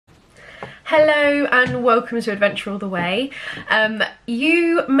Hello and welcome to Adventure All the Way.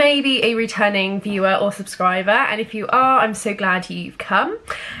 You may be a returning viewer or subscriber, and if you are, I'm so glad you've come.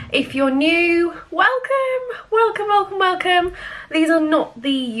 If you're new, welcome. These are not the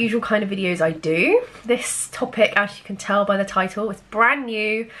usual kind of videos I do. This topic, as you can tell by the title, is brand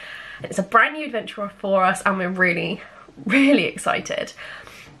new. It's a brand new adventure for us and we're really excited.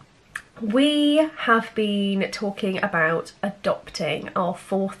 We have been talking about adopting our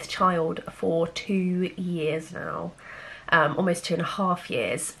fourth child for 2 years now, almost 2.5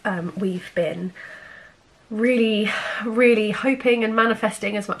 years. We've been really hoping and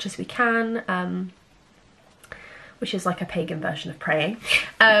manifesting as much as we can, which is like a pagan version of praying,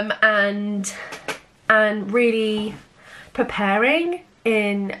 and really preparing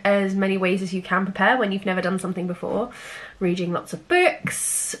in as many ways as you can prepare when you've never done something before. Reading lots of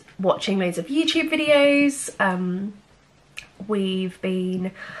books, watching loads of YouTube videos. We've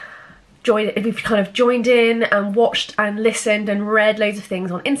kind of joined in and watched and listened and read loads of things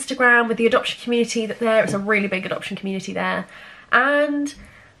on Instagram with the adoption community there. It's a really big adoption community there, and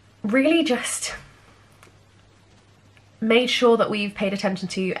really just made sure that we've paid attention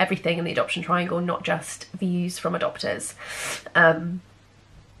to everything in the adoption triangle, not just views from adopters.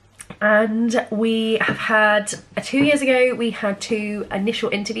 And we have had, 2 years ago, we had 2 initial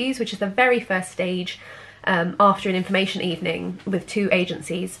interviews, which is the very first stage after an information evening with 2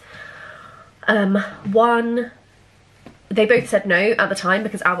 agencies. One, they both said no at the time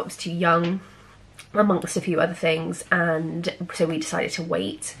because Albert was too young, amongst a few other things, and so we decided to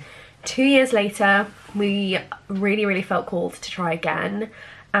wait. 2 years later, we really felt called to try again,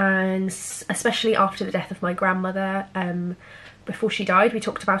 and especially after the death of my grandmother. Before she died, we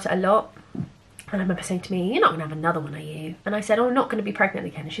talked about it a lot, and I remember saying to me, "You're not gonna have another one, are you?" And I said, "Oh, I'm not gonna be pregnant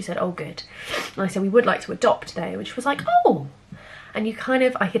again." And she said, "Oh, good." And I said, "We would like to adopt though," and she was like, "Oh," and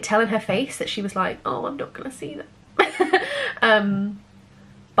I could tell in her face that she was like, "Oh, I'm not gonna see them."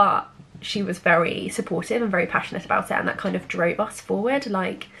 But she was very supportive and very passionate about it, and that kind of drove us forward.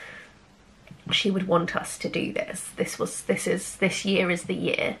 Like, she would want us to do this. This year is the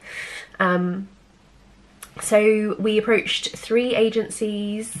year. So we approached 3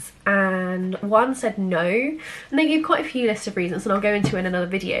 agencies and one said no, and they gave quite a few lists of reasons, and I'll go into in another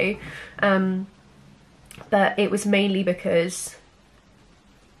video, but it was mainly because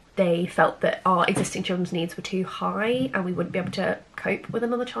they felt that our existing children's needs were too high and we wouldn't be able to cope with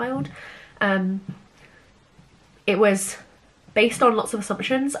another child. It was based on lots of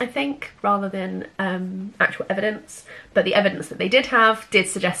assumptions, I think, rather than actual evidence, but the evidence that they did have did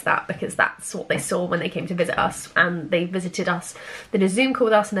suggest that, because that's what they saw when they came to visit us, and they visited us, they did a Zoom call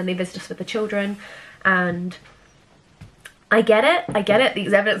with us, and then they visited us with the children. And I get it,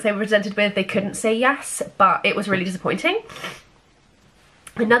 these evidence they were presented with, they couldn't say yes, but it was really disappointing.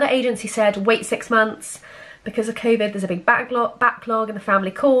 Another agency said wait 6 months. Because of COVID, there's a big backlog in the family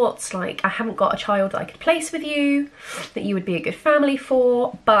courts. Like, I haven't got a child that I could place with you, that you would be a good family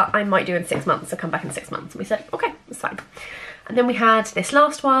for, but I might do in 6 months, so come back in 6 months. And we said, okay, that's fine. And then we had this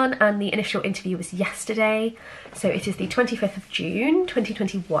last one, and the initial interview was yesterday. So it is the 25th of June,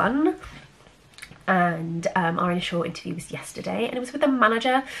 2021. And our initial interview was yesterday, and it was with the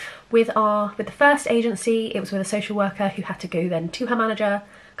manager. With the first agency, it was with a social worker who had to go then to her manager,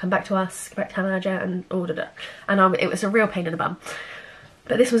 come back to us, go back to her manager, and and it was a real pain in the bum.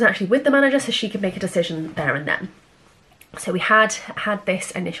 But this was actually with the manager, so she could make a decision there and then. So we had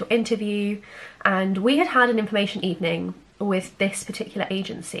this initial interview, and we had an information evening with this particular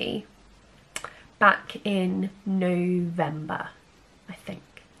agency back in November, I think.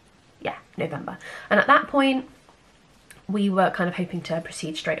 Yeah, November. And at that point, we were kind of hoping to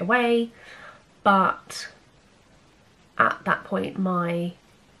proceed straight away, but at that point, my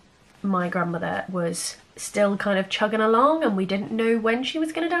grandmother was still kind of chugging along, and we didn't know when she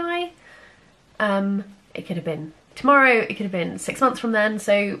was going to die. It could have been tomorrow, it could have been 6 months from then,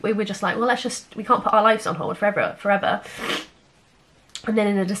 so we were just like, well, we can't put our lives on hold forever. And then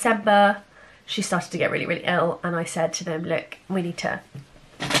in December, she started to get really ill, and I said to them, look, we need to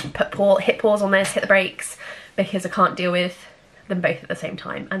hit pause on this, hit the brakes, because I can't deal with them both at the same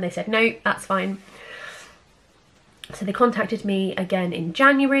time. And they said, no, that's fine. So they contacted me again in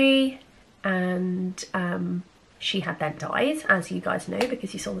January, and she had then died, as you guys know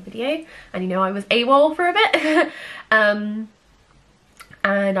because you saw the video, and you know I was AWOL for a bit. And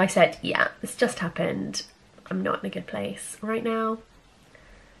I said, yeah, this just happened. I'm not in a good place right now.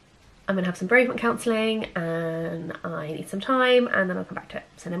 I'm gonna have some bereavement counselling, and I need some time, and then I'll come back to it.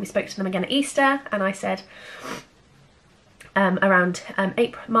 So then we spoke to them again at Easter, and I said, around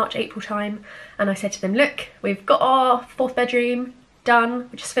March, April time, and I said to them, look, we've got our 4th bedroom, done.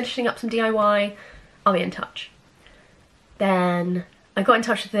 We're just finishing up some DIY. I'll be in touch. Then I got in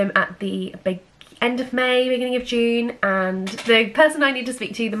touch with them at the end of May, beginning of June, and the person I need to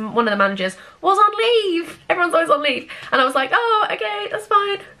speak to, one of the managers, was on leave. Everyone's always on leave. And I was like, oh, okay, that's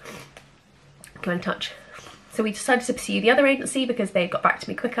fine. Go in touch. So we decided to pursue the other agency because they got back to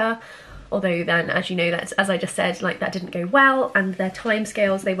me quicker. Although then, as you know, that's, as I just said, like that didn't go well, and their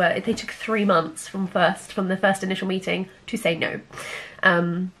timescales, they took 3 months from the first initial meeting to say no,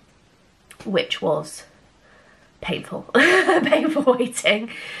 which was painful, painful waiting.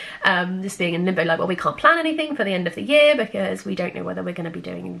 Just being in limbo, like, well, we can't plan anything for the end of the year because we don't know whether we're going to be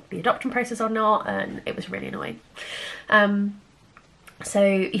doing the adoption process or not, and it was really annoying.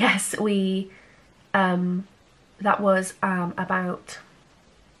 So yes, that was about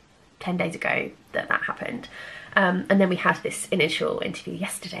 10 days ago that happened, and then we had this initial interview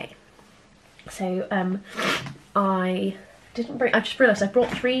yesterday. So I just realised I brought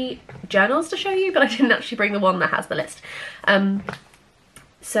 3 journals to show you, but I didn't actually bring the one that has the list.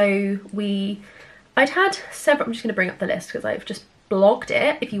 So I'd had several, I'm just going to bring up the list because I've just blogged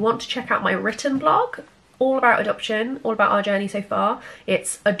it. If you want to check out my written blog, all about adoption, all about our journey so far,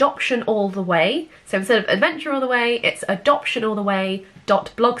 it's Adoption All the Way. So instead of Adventure All the Way, it's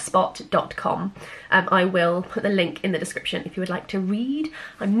adoptionalltheway.blogspot.com. I will put the link in the description if you would like to read.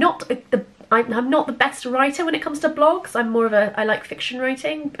 I'm not the best writer when it comes to blogs. I'm more of I like fiction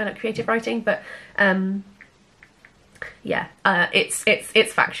writing, I like creative writing, but yeah, it's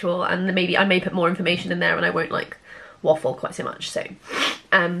factual, and maybe I may put more information in there and I won't like waffle quite so much. So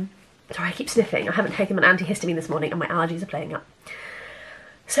sorry, I keep sniffing. I haven't taken an antihistamine this morning and my allergies are playing up.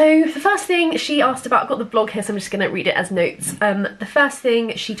 So the first thing she asked about, I've got the blog here, so I'm just going to read it as notes. The first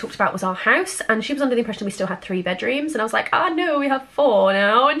thing she talked about was our house, and she was under the impression we still had 3 bedrooms, and I was like, oh no, we have 4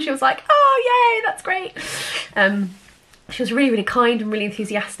 now, and she was like, oh yay, that's great. She was really, really kind and really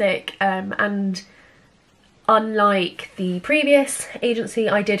enthusiastic, and unlike the previous agency,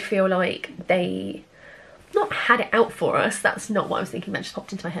 I did feel like they not had it out for us. That's not what I was thinking, that just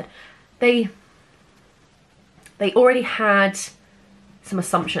popped into my head. They already had some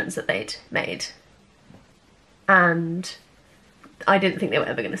assumptions that they'd made, and I didn't think they were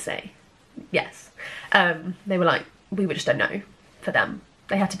ever going to say yes. They were like, we were just a no for them.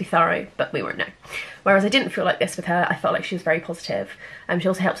 They had to be thorough, but we were a no. Whereas I didn't feel like this with her. I felt like she was very positive. She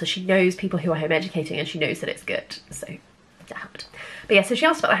also helps us. She knows people who are home educating, and she knows that it's good, so that helped. But yeah, so she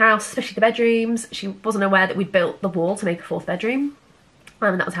asked about the house, especially the bedrooms. She wasn't aware that we'd built the wall to make a 4th bedroom.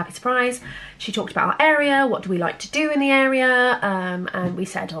 And that was a happy surprise. She talked about our area, what do we like to do in the area, and we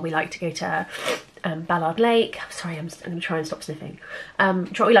said, oh, we like to go to Ballard Lake. Sorry, I'm going to try and stop sniffing.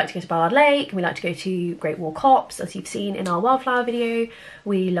 We like to go to Ballard Lake, we like to go to Great Wall Copse, as you've seen in our wildflower video.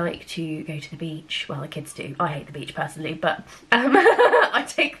 We like to go to the beach. Well, the kids do. I hate the beach personally, but I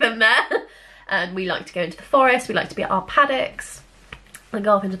take them there. And we like to go into the forest, we like to be at our paddocks and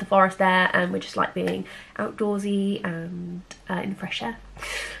go off into the forest there, and we just like being outdoorsy and in the fresh air.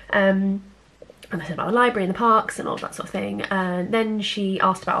 And I said about the library and the parks and all that sort of thing. And then she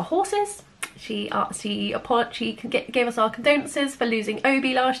asked about our horses. She gave us our condolences for losing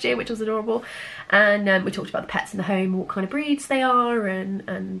Obi last year, which was adorable. And we talked about the pets in the home, what kind of breeds they are,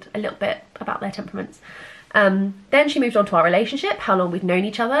 and a little bit about their temperaments. Then she moved on to our relationship, how long we've known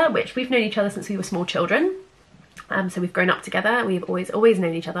each other, which we've known each other since we were small children. So we've grown up together. We've always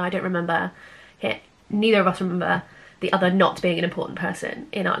known each other. I don't remember neither of us remember the other not being an important person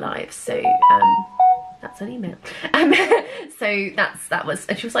in our lives. So that's an email. So that was,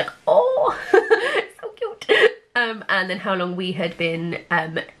 and she was like, oh, so cute. And then how long we had been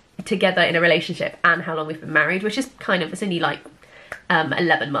together in a relationship and how long we've been married, which is kind of, it's only like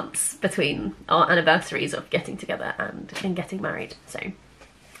 11 months between our anniversaries of getting together and getting married. So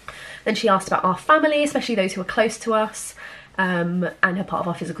then she asked about our family, especially those who are close to us, and are part of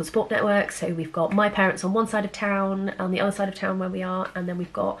our physical support network. So we've got my parents on one side of town, on the other side of town where we are, and then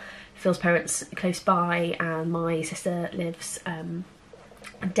we've got Phil's parents close by, and my sister lives a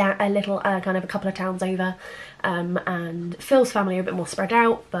little, kind of a couple of towns over, and Phil's family are a bit more spread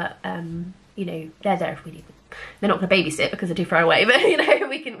out, but you know, they're there if we need them. They're not going to babysit because they're too far away, but you know,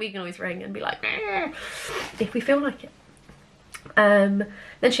 we can always ring and be like, if we feel like it.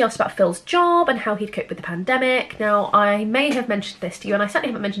 Then she asked about Phil's job and how he'd cope with the pandemic. Now, I may have mentioned this to you, and I certainly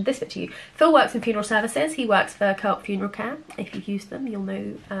haven't mentioned this bit to you. Phil works in funeral services. He works for Co-op Funeral Care. If you've used them, you'll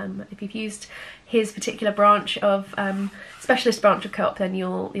know. If you've used his particular branch of specialist branch of Co-op, then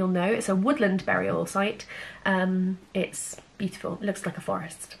you'll know. It's a woodland burial site. It's beautiful. It looks like a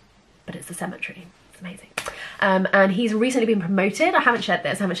forest, but it's a cemetery. Amazing. And he's recently been promoted. I haven't shared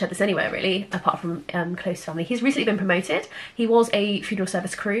this anywhere really, apart from close family. He's recently been promoted. He was a funeral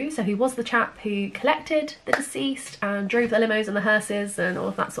service crew, so he was the chap who collected the deceased and drove the limos and the hearses and all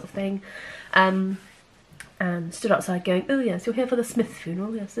of that sort of thing. And stood outside going, oh yes, you're here for the Smith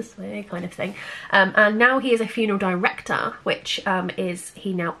funeral, yes, this way, kind of thing. And now he is a funeral director, which is,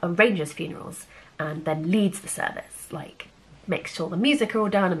 he now arranges funerals and then leads the service, like makes sure the music are all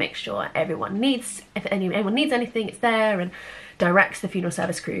done and makes sure everyone needs, if anyone needs anything, it's there, and directs the funeral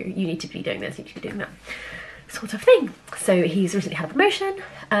service crew, you need to be doing this, you need to be doing that, sort of thing. So he's recently had a promotion,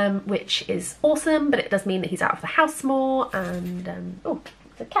 which is awesome, but it does mean that he's out of the house more, and oh,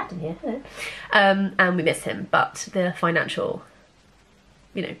 there's a cat in here, hello. And we miss him, but the financial,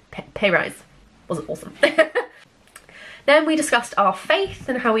 you know, pay rise wasn't awesome. Then we discussed our faith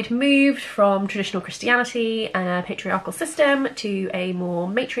and how we'd moved from traditional Christianity and a patriarchal system to a more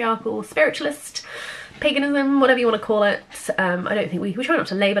matriarchal, spiritualist, paganism, whatever you want to call it. I don't think we try not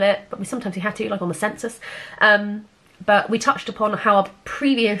to label it, but sometimes we had to, like on the census. But we touched upon how our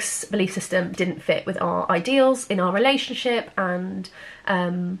previous belief system didn't fit with our ideals in our relationship and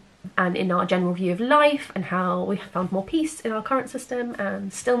in our general view of life, and how we have found more peace in our current system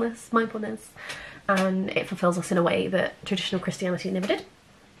and stillness, mindfulness, and it fulfills us in a way that traditional Christianity never did.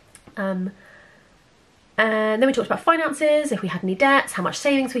 And then we talked about finances, if we had any debts, how much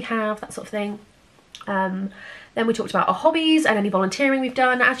savings we have, that sort of thing. Then we talked about our hobbies and any volunteering we've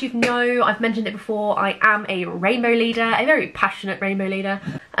done. As you know, I've mentioned it before, I am a rainbow leader, a very passionate rainbow leader.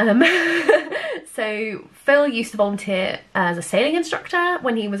 So Phil used to volunteer as a sailing instructor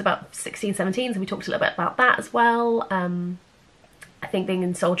when he was about 16, 17, so we talked a little bit about that as well. I think being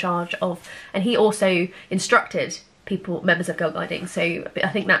in sole charge of, and he also instructed people, members of Girl Guiding, so I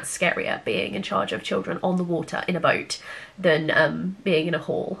think that's scarier, being in charge of children on the water in a boat, than being in a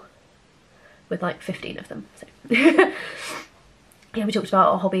hall with like 15 of them. So yeah, we talked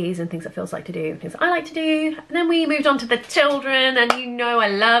about our hobbies and things that Phil's like to do, and things that I like to do. And then we moved on to the children, and you know I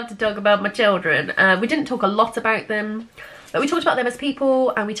love to talk about my children. We didn't talk a lot about them, but we talked about them as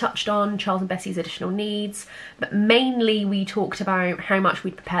people, and we touched on Charles and Bessie's additional needs, but mainly we talked about how much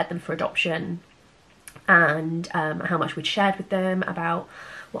we'd prepared them for adoption, and how much we'd shared with them about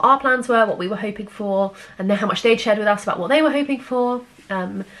what our plans were, what we were hoping for, and then how much they'd shared with us about what they were hoping for.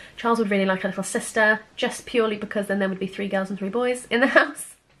 Charles would really like a little sister, just purely because then there would be 3 girls and 3 boys in the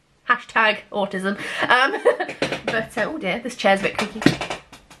house. Hashtag autism. But oh dear, this chair's a bit creaky.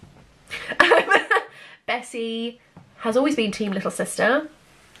 Bessie has always been team little sister,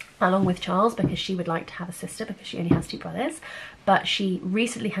 along with Charles, because she would like to have a sister because she only has 2 brothers. But she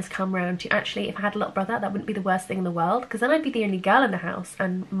recently has come round to, actually, if I had a little brother, that wouldn't be the worst thing in the world, because then I'd be the only girl in the house,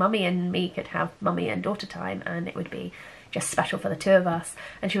 and mummy and me could have mummy and daughter time, and it would be just special for the 2 of us.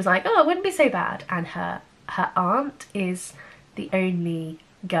 And she was like, oh, it wouldn't be so bad. And her aunt is the only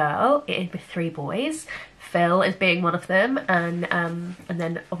girl with 3 boys. Phil is being one of them, and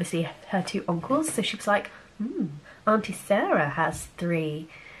then obviously her 2 uncles. So she was like, Auntie Sarah has three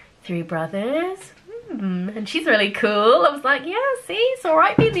brothers. And she's really cool. I was like, yeah, see, it's all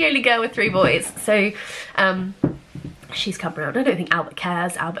right being the only girl with 3 boys. So she's come around. I don't think Albert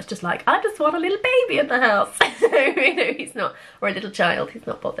cares. Albert's just like, I just want a little baby in the house. So, you know, he's not, or a little child, he's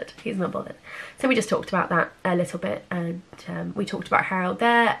not bothered. He's not bothered. So we just talked about that a little bit, and we talked about how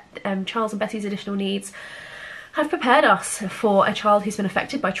their Charles and Bessie's additional needs have prepared us for a child who's been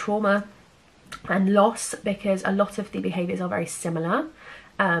affected by trauma and loss, because a lot of the behaviours are very similar.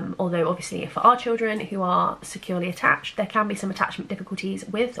 Although obviously for our children who are securely attached, there can be some attachment difficulties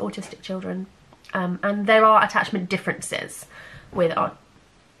with autistic children. And there are attachment differences with our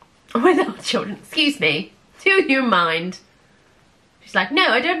children. Excuse me, do you mind? She's like, no,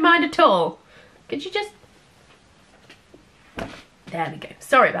 I don't mind at all. Could you just... There we go.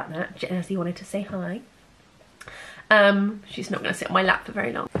 Sorry about that. Jessie wanted to say hi. She's not going to sit on my lap for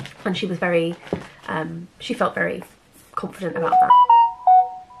very long. And she was very, she felt very confident about that.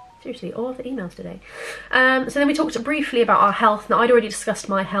 Seriously, all of the emails today. So then we talked briefly about our health. Now, I'd already discussed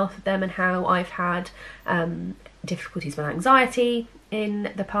my health with them and how I've had difficulties with anxiety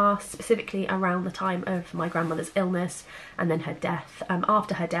in the past, specifically around the time of my grandmother's illness and then her death.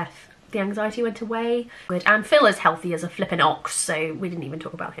 After her death, the anxiety went away. And Phil is healthy as a flippin' ox, so we didn't even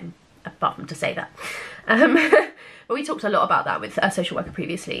talk about him, apart from to say that. But we talked a lot about that with a social worker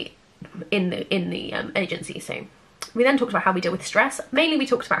previously in the agency, so... We then talked about how we deal with stress. Mainly we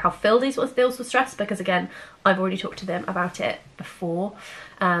talked about how Phil deals with stress, because again, I've already talked to them about it before.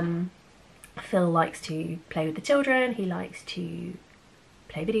 Phil likes to play with the children, he likes to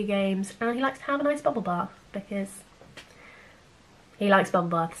play video games, and he likes to have a nice bubble bath, because he likes bubble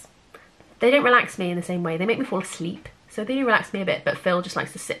baths. they don't relax me in the same way. They make me fall asleep. So they do relax me a bit, but Phil just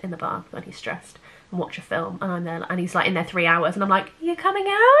likes to sit in the bath when he's stressed and watch a film, and I'm there, and he's like in there 3 hours, and I'm like, "Are you coming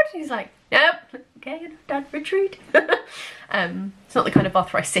out?" And he's like, "Nope." Okay, Dad, retreat. It's not the kind of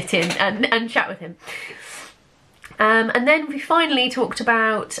bath where I sit in and chat with him. And then we finally talked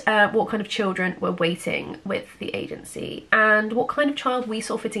about what kind of children were waiting with the agency and what kind of child we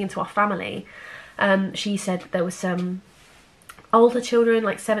saw fitting into our family. She said there was some older children,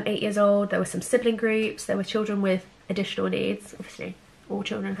 like 7, 8 years old. There were some sibling groups. There were children with additional needs. Obviously, all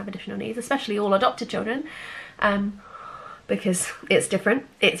children have additional needs, especially all adopted children, because it's different.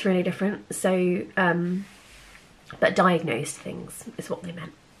 It's really different. So, but diagnosed things is what they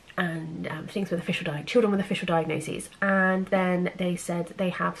meant. And things with children with official diagnoses. And then they said they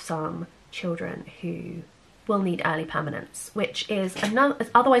have some children who will need early permanence, which is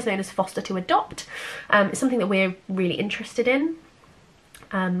otherwise known as foster to adopt. It's something that we're really interested in,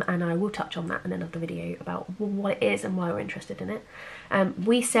 and I will touch on that in another video about what it is and why we're interested in it.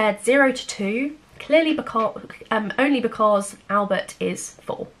 We said 0 to 2, clearly because only because Albert is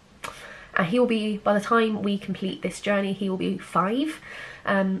 4. He will be, by the time we complete this journey, he will be 5,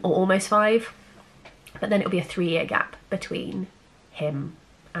 or almost 5, but then it'll be a 3-year gap between him,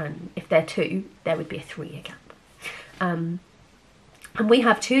 and if they're 2, there would be a 3-year gap. And we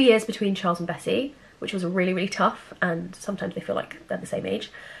have 2 years between Charles and Bessie, which was really, really tough, and sometimes they feel like they're the same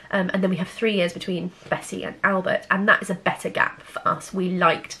age. And then we have 3 years between Bessie and Albert, and that is a better gap for us. We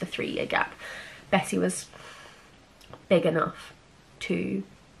liked the 3-year gap. Bessie was big enough to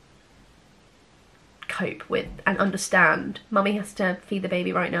cope with and understand, Mummy has to feed the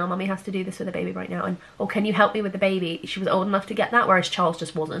baby right now, Mummy has to do this with the baby right now, and or can you help me with the baby? She was old enough to get that, whereas Charles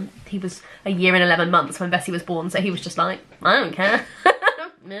just wasn't. He was a year and 11 months when Bessie was born, so he was just like, I don't care.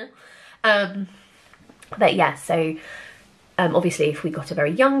 Yeah. But yeah, so obviously if we got a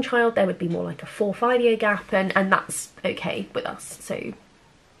very young child, there would be more like a 4 or 5 year gap, and that's okay with us. So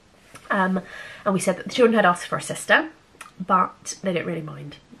and we said that the children had asked for a sister, but they don't really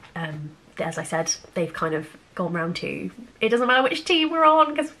mind. As I said, they've kind of gone round to, it doesn't matter which team we're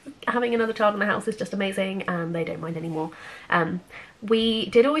on, because having another child in the house is just amazing, and they don't mind anymore. We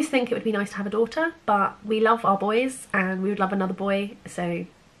did always think it would be nice to have a daughter, but we love our boys and we would love another boy, so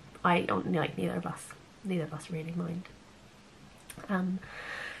I don't like neither of us really mind.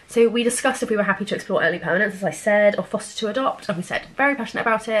 So we discussed if we were happy to explore early permanence, as I said, or foster to adopt, and we said very passionate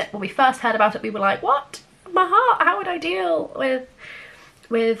about it. When we first heard about it, we were like, what? My heart, how would I deal with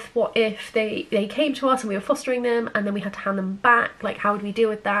what if they came to us and we were fostering them and then we had to hand them back? Like, how would we deal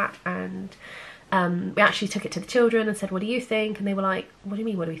with that? And we actually took it to the children and said, what do you think? And they were like, what do you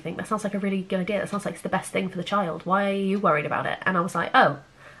mean, what do we think? That sounds like a really good idea. That sounds like it's the best thing for the child. Why are you worried about it? And I was like, oh,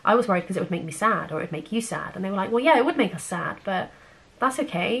 I was worried because it would make me sad, or it would make you sad. And they were like, well, yeah, it would make us sad, but that's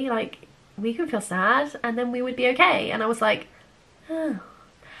okay. Like, we can feel sad and then we would be okay. And I was like, oh.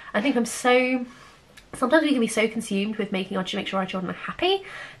 I think sometimes we can be so consumed with make sure our children are happy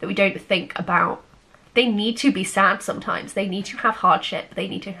that we don't think about, they need to be sad sometimes. They need to have hardship. They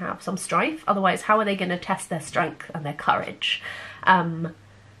need to have some strife. Otherwise, how are they going to test their strength and their courage?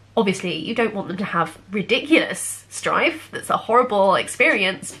 Obviously, you don't want them to have ridiculous strife. That's a horrible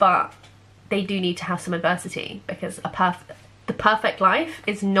experience, but they do need to have some adversity, because the perfect life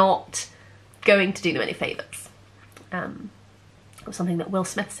is not going to do them any favours. Something that Will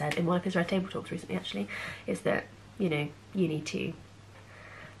Smith said in one of his Red Table Talks recently, actually, is that, you know, you need to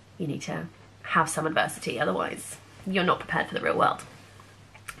have some adversity, otherwise you're not prepared for the real world.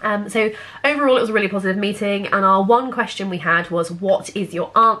 So overall it was a really positive meeting, and our one question we had was, what is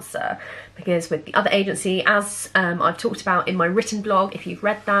your answer? Because with the other agency, as I've talked about in my written blog, if you've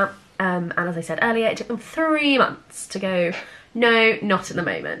read that, and as I said earlier, it took them 3 months to go, no, not at the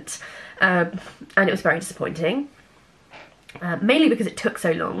moment, and it was very disappointing. Mainly because it took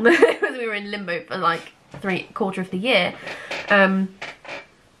so long, because we were in limbo for like 3/4 of the year.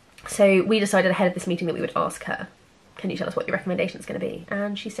 So we decided ahead of this meeting that we would ask her, can you tell us what your recommendation is going to be?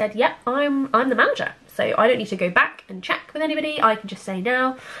 And she said, yep, I'm the manager, so I don't need to go back and check with anybody, I can just say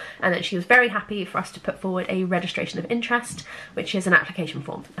now. And then she was very happy for us to put forward a registration of interest, which is an application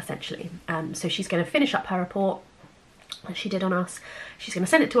form, essentially. So she's going to finish up her report, as she did on us. She's going to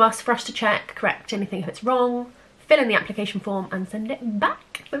send it to us for us to check, correct anything if it's wrong, fill in the application form and send it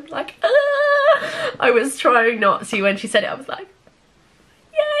back. I was like, ah! I was trying not to, when she said it, I was like,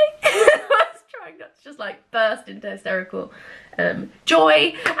 yay! I was trying not to just like burst into hysterical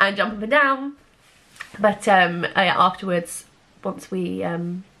joy and jump up and down. But afterwards, once we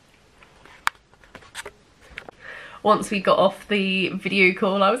got off the video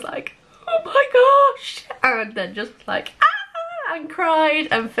call, I was like, oh my gosh! And then just like, ah! and cried,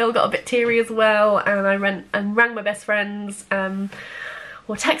 and Phil got a bit teary as well, and I went and rang my best friends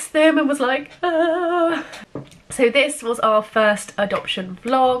or texted them and was like, ah. So this was our first adoption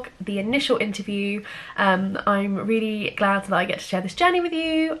vlog, the initial interview. I'm really glad that I get to share this journey with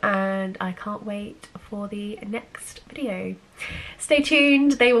you, and I can't wait for the next video. Stay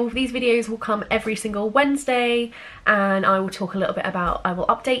tuned. These videos will come every single Wednesday, and I will talk a little bit about, I will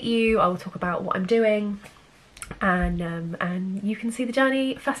update you, I will talk about what I'm doing, and you can see the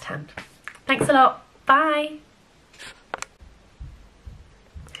journey firsthand. Thanks a lot. Bye.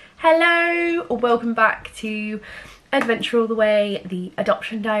 Hello, welcome back to Adventure All the Way, the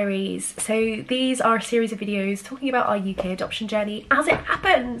Adoption Diaries. So these are a series of videos talking about our UK adoption journey as it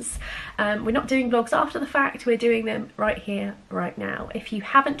happens. We're not doing vlogs after the fact, we're doing them right here, right now. If you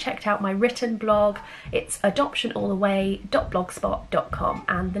haven't checked out my written blog, it's adoptionalltheway.blogspot.com,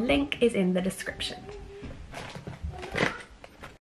 and the link is in the description.